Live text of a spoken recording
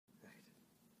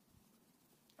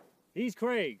He's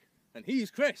Craig. And he's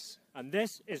Chris. And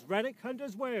this is Relic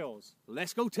Hunters Wales.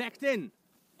 Let's go text in.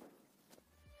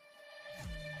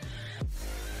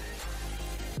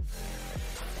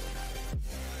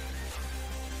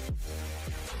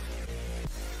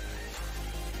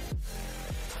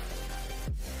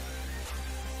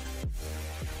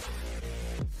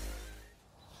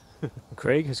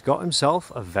 Craig has got himself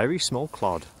a very small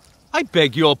clod. I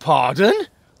beg your pardon?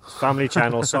 Family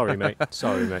channel, sorry mate,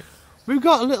 sorry mate. We've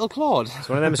got a little clod. It's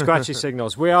one of them scratchy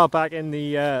signals. We are back in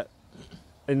the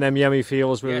in them yummy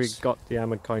fields where we got the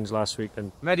hammered coins last week.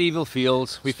 And medieval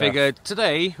fields. We figured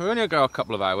today, we're only going to go a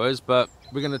couple of hours, but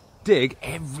we're going to dig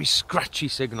every scratchy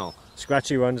signal.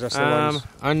 Scratchy ones, that's the ones.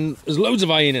 And there's loads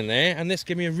of iron in there, and this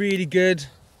gave me a really good,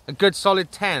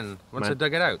 solid 10 once I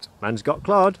dug it out. Man's got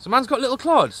clod. So man's got a little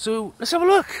clod, so let's have a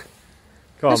look.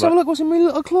 Let's have a look what's in my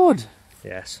little clod.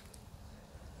 Yes.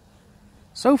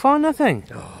 So far, nothing.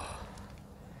 Oh.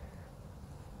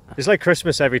 It's like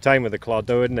Christmas every time with the clod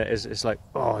though, isn't it? It's like,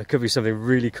 oh, it could be something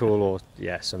really cool or,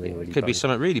 yeah, something really Could be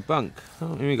something really bunk.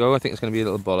 Oh, here we go, I think it's going to be a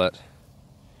little bullet.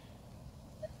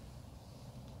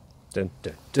 Dun,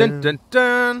 dun, Dun, dun. dun,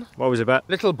 dun. What was it bet?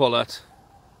 Little bullet.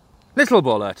 Little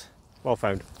bullet. Well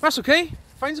found. That's okay.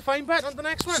 Finds a fine bet on the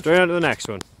next one. Straight on to the next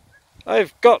one.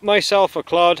 I've got myself a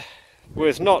clod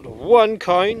with not one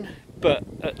coin, but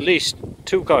at least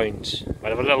 2 coins. Might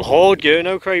have a little hoard gear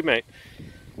now, Craig, mate.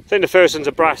 I think the first one's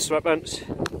a brass sweatpants.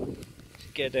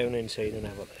 Get down inside and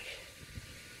have a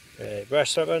look.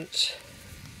 Brass sweatpants.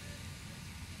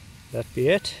 That be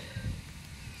it.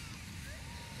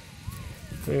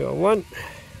 We got 1.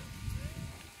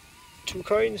 2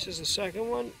 coins is the second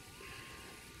one.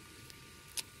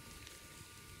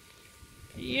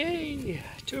 Yay!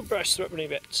 2 brass sweatpenny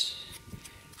bits.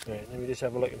 Right, let me just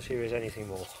have a look and see if there's anything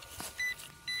more.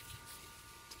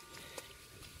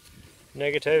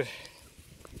 Negative.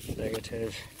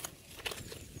 Negative.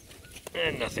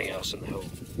 And nothing else in the hole.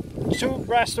 2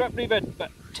 brass threepenny bit.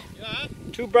 Yeah.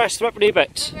 2 brass threepenny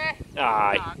bits.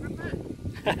 Aye.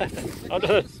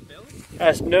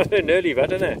 That's nearly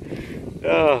bad, isn't it?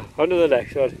 Oh, on to the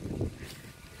next one.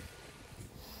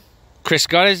 Chris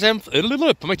got his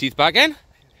put my teeth back in.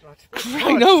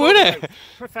 I know, wouldn't it?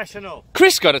 Professional.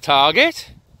 Chris got a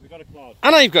target. We got a clod.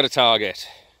 And I've got a target.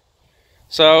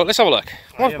 So let's have a look.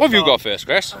 What have you got first,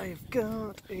 Chris? I've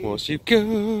got a... What's you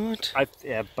got?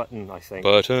 Yeah, button, I think.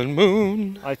 Button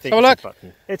moon. I think it's a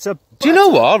button. It's a button. Do you know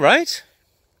what, right?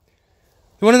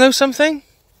 You want to know something?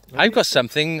 I've got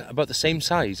something about the same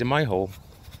size in my hole.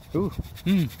 Ooh.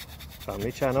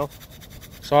 Family channel.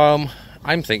 So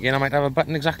I'm thinking I might have a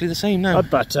button exactly the same now. A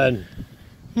button.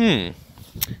 Look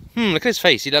at his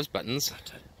face, he loves buttons.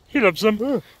 He loves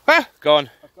them. Ah, go on.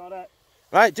 I've got it.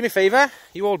 Right, do me a favour,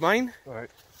 you hold mine. Alright,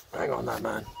 hang on that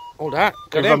man. Hold that.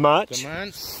 Give him a match. Good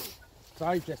man. So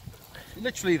I just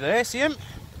literally there, see him?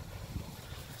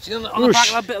 See on the back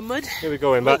of that bit of mud? Here we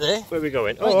go in, Right back. there. Where are we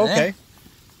going? Right oh, there. okay.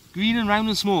 Green and round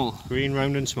and small. Green,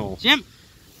 round and small. See him?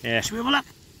 Yeah. Should we have a look?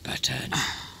 Button.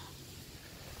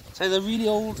 So the really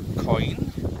old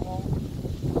coin.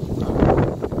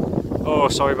 Oh,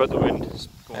 sorry about the wind. It's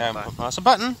going back. That's a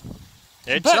button.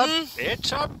 It's button.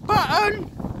 It's a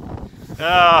button.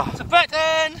 It's a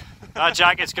button. That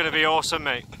jacket's going to be awesome,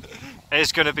 mate.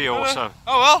 It's going to be awesome.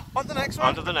 Oh well, on to the next one.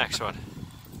 On to the next one.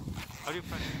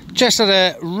 Just had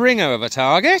a ringer of a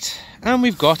target, and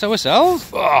we've got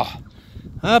ourselves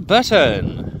a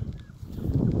button.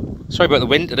 Sorry about the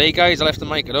wind today, guys. I left the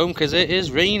mic at home because it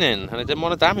is raining, and I didn't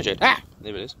want to damage it. Ah,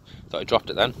 there it is. Thought I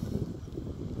dropped it then.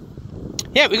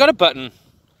 Yeah, we got a button.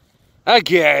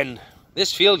 Again.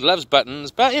 This field loves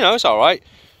buttons, but you know, it's alright.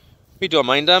 We don't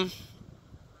mind them.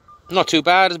 Not too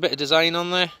bad, there's a bit of design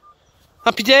on there.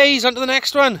 Happy days, on to the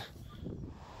next one.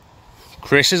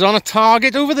 Chris is on a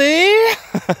target over there.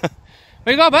 What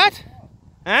you got, bud?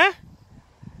 Huh?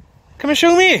 Come and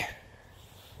show me.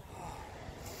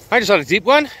 I just had a deep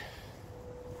one. I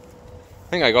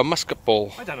think I got a musket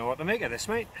ball. I don't know what to make of this,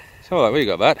 mate. So what you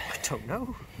got, bud? I don't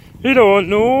know. You don't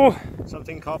know.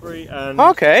 Something coppery and...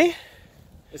 Okay.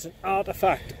 It's an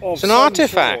artefact of It's an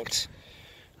artefact.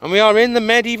 And we are in the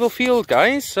medieval field,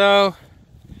 guys, so...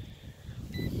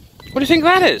 What do you think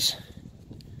that is?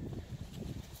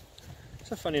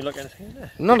 It's a funny looking thing, isn't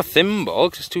it? Not a thimble,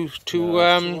 it's too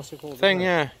what's it called, thing, isn't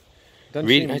it? yeah.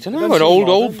 Really, I don't know, an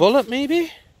old bullet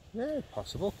maybe? Yeah,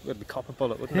 possible. It would be copper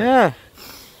bullet, wouldn't it? Yeah.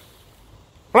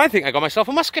 Well, I think I got myself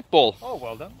a musket ball. Oh,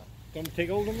 well done. Do you want to take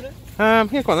hold of it?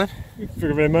 Here, go on then. Thank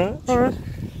you very much. Alright.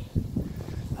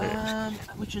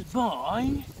 Which is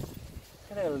by...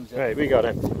 Right, we got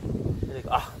him.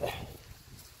 Ah, there.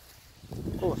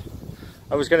 Oh.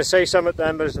 I was going to say something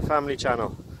then, but it's a family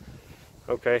channel.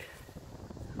 Okay.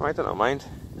 I don't know, mind.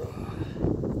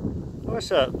 Oh,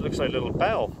 it's looks like a little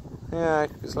bell. Yeah,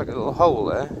 it's like a little hole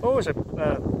there. Oh, it's a...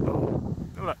 oh,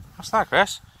 look. What's that,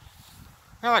 Chris?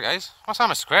 Yeah, guys. What's that,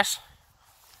 Mr. Chris?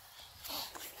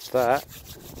 It's that.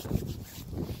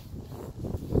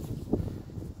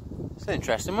 It's an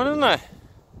interesting one, isn't it?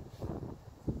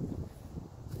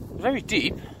 Very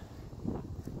deep.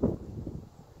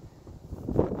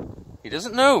 He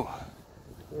doesn't know.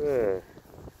 Yeah.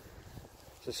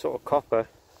 It's a sort of copper.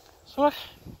 So what?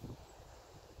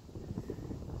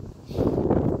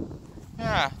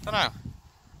 Yeah, don't know.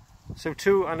 So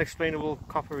two unexplainable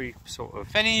coppery sort of.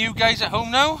 If any of you guys at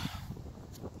home know,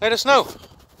 let us know.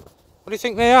 What do you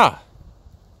think they are?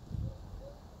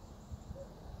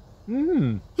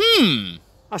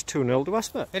 That's 2-0 to us,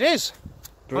 but It is. On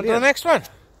to the brilliant. next one.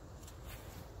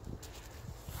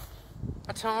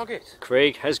 A target.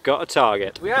 Craig has got a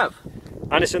target. We have.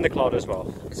 And it's in the clod as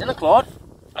well. It's in a clod.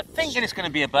 I think it's going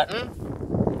to be a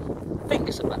button. I think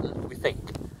it's a button. We think.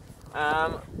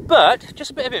 But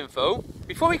just a bit of info.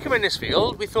 Before we come in this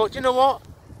field, we thought, you know what?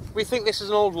 We think this is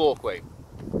an old walkway.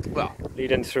 Well,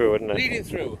 Leading through, isn't it? leading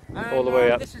through. All the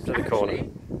way up this is to the corner.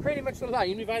 actually pretty much the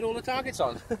line we've had all the targets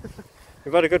on.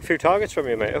 We've had a good few targets from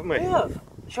you, mate, haven't we? We have.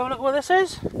 Shall we look what this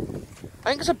is? I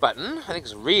think it's a button. I think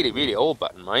it's a really, really old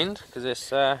button, mind, because it's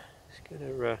It's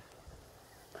gonna,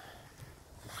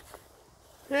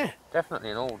 yeah.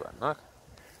 definitely an old one. Look.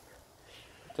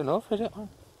 I don't know if it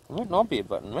might not be a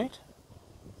button, mate.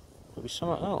 It'll be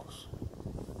something else.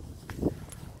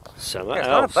 Something Yeah, it's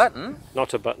else. not a button.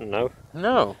 Not a button, no.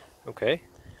 No. Okay.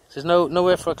 There's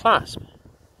nowhere for a clasp.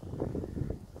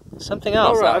 Something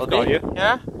else. All right, that'll I've got be. you.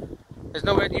 Yeah. There's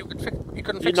nowhere you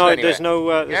couldn't fix No, it anywhere. there's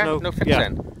no. yeah? No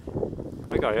fixing.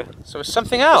 I got you. So it's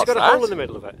something else. It's got a hole in the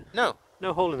middle of it. No.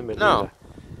 No hole in the middle. No.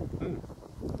 Either.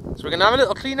 So we're gonna have a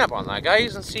little clean up on that,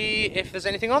 guys, and see if there's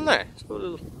anything on there. It's got a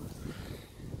little.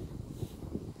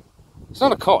 It's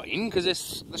not a coin because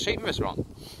it's the shape of it's wrong.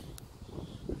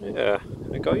 Yeah,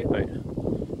 I got you, mate.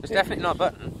 It's definitely not a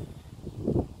button.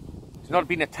 It's not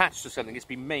been attached to something. It's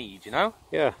been made, you know.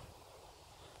 Yeah.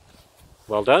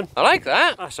 Well done. I like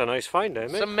that. That's a nice find there,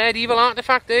 mate. Some medieval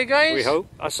artifact there, guys. We hope.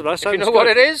 That sounds If you know good. what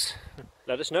it is,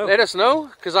 Let us know. let us know,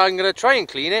 because I'm going to try and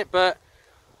clean it, but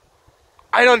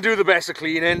I don't do the best of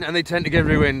cleaning, and they tend to get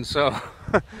ruined, so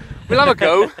we'll have a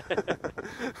go.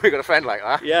 We've got a friend like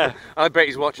that. Yeah. I bet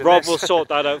he's watching Rob this. will sort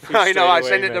that out for you. I know, straight I away,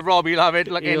 send it to mate. Rob, he'll have it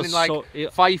like He'll in like sort-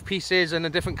 5 pieces in a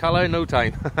different colour in no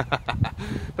time.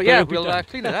 But yeah, we'll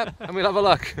clean it up and we'll have a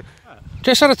look.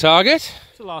 Just had a target.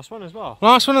 It's the last one as well.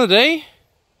 Last one of the day.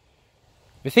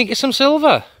 We think it's some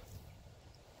silver.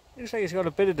 Looks like it's got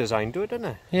a bit of design to it, doesn't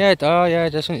it? Yeah, yeah,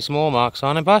 definitely small marks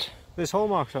on it, but There's hole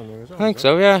marks on there as well. I think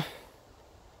so, yeah.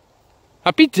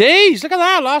 Happy days! Look at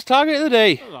that, last target of the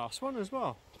day. The last one as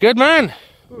well. Good man.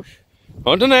 Whoosh.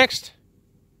 On to next.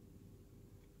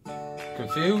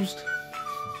 Confused?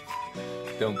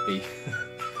 Don't be.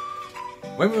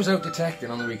 When we was out detecting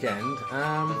on the weekend,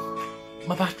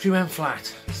 my battery went flat,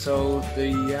 so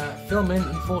the filming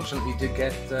unfortunately did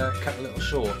get cut a little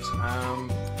short.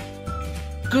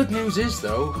 Good news is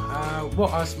though,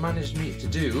 what I've managed to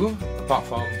do, apart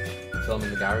from filming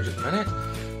the garage at the minute,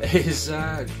 is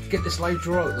get this live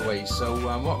draw out of the way. So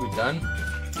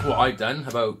what I've done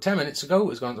about 10 minutes ago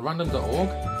is gone to random.org,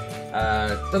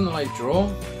 done the live draw,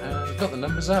 got the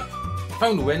numbers up,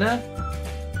 found a winner.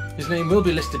 His name will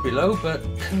be listed below, but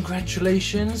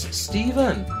congratulations,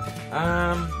 Stephen!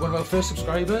 One of our first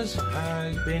subscribers,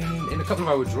 been in a couple of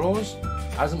our draws,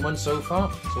 hasn't won so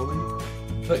far, sorry,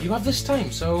 but you have this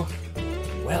time, so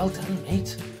well done,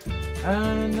 mate.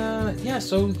 And yeah,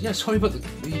 sorry about the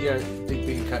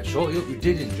being cut short. I hope you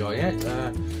did enjoy it.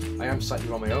 I am sat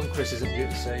here on my own. Chris isn't here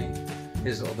to say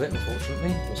his little bit,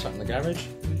 unfortunately. We're sat in the garage.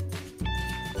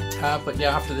 But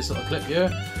yeah, after this little clip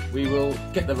here, we will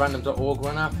get the random.org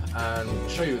one up and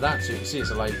show you that, so you can see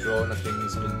it's a live draw.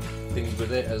 Nothing's been things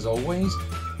with it as always.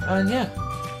 And yeah,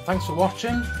 thanks for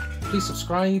watching. Please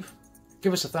subscribe,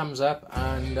 give us a thumbs up,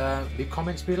 and leave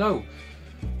comments below.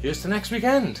 Here's to next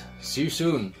weekend. See you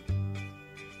soon.